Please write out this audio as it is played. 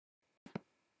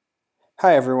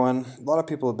Hi everyone. A lot of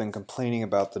people have been complaining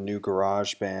about the new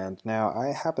Garageband. Now,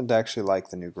 I happen to actually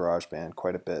like the new Garageband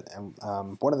quite a bit, and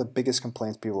one of the biggest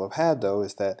complaints people have had, though,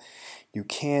 is that you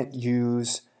can't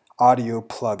use audio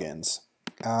plugins.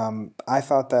 I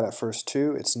thought that at first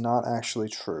too. It's not actually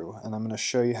true, and I'm going to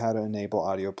show you how to enable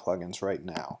audio plugins right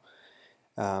now.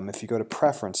 If you go to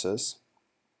Preferences,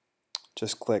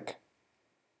 just click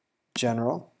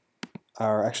General,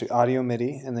 or actually Audio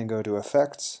MIDI, and then go to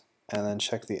Effects, and then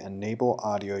check the Enable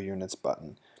Audio Units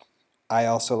button. I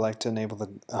also like to enable the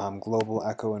global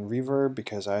echo and reverb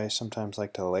because I sometimes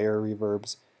like to layer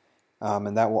reverbs,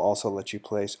 and that will also let you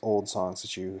place old songs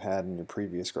that you had in your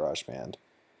previous GarageBand.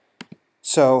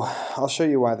 So I'll show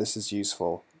you why this is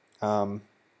useful.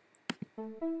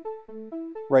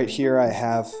 Right here I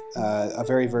have a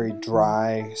very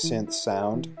dry synth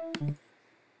sound.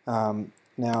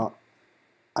 Now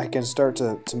I can start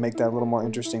to make that a little more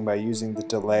interesting by using the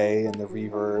delay and the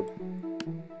reverb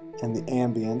and the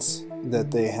ambience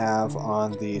that they have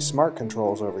on the smart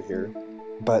controls over here,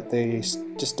 but they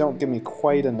just don't give me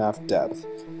quite enough depth.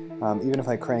 Even if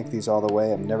I crank these all the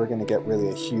way, I'm never going to get really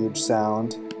a huge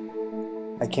sound.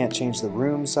 I can't change the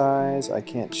room size, I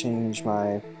can't change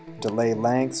my delay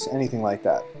lengths, anything like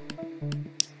that.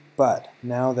 But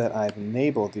now that I've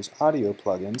enabled these audio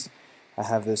plugins, I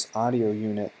have this audio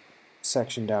unit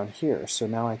section down here. So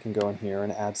now I can go in here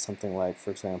and add something like, for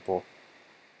example,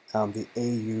 the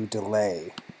AU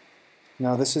delay.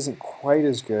 Now this isn't quite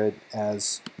as good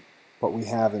as what we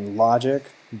have in Logic,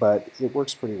 but it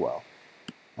works pretty well.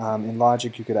 In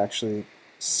Logic you could actually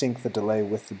sync the delay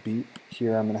with the beat.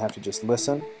 Here I'm going to have to just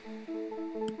listen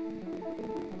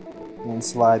and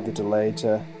slide the delay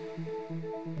to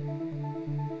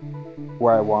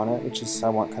where I want it, which is I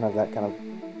want kind of that kind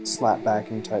of slap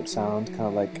backing type sound, kind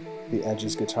of like the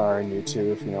Edge's guitar in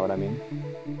U2, if you know what I mean.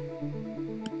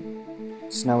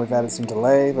 So now we've added some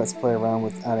delay. Let's play around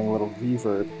with adding a little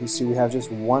reverb. You see we have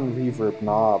just one reverb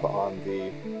knob on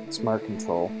the smart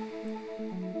control.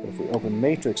 But if we open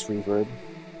Matrix Reverb,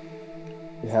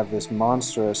 we have this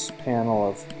monstrous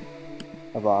panel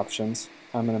of options.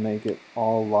 I'm going to make it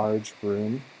all large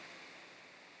room.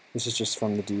 This is just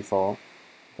from the default.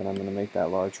 Then I'm going to make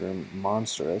that large room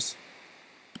monstrous.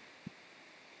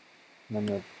 And I'm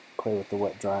going to play with the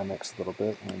wet dry mix a little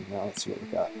bit, and now let's see what we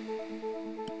got.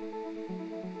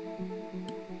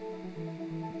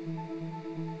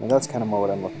 Now that's kind of more what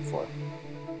I'm looking for.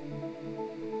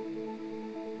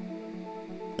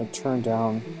 I turn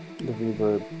down the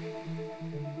reverb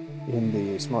in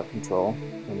the smart control,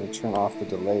 and I turn off the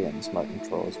delay in the smart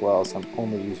control as well, so I'm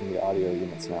only using the audio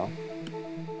units now.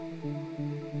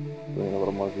 Bring a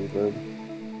little more reverb.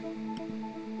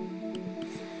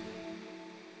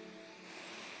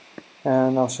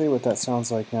 And I'll show you what that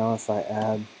sounds like now if I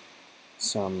add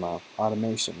some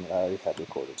automation that I already had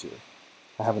recorded here.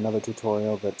 I have another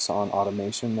tutorial that's on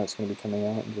automation that's going to be coming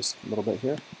out in just a little bit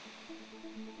here.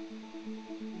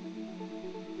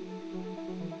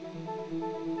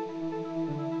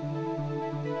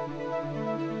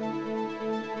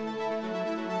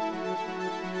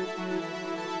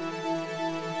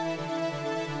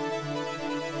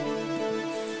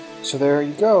 So there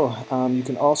you go. You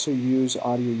can also use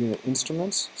audio unit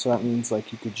instruments. So that means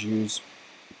like you could use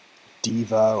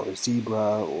Diva or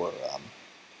Zebra or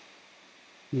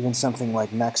even something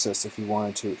like Nexus if you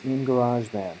wanted to in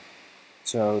GarageBand.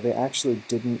 So they actually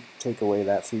didn't take away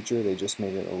that feature, they just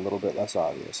made it a little bit less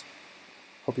obvious.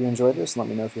 Hope you enjoyed this, and let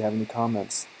me know if you have any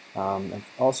comments. And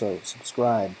also,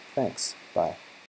 subscribe. Thanks. Bye.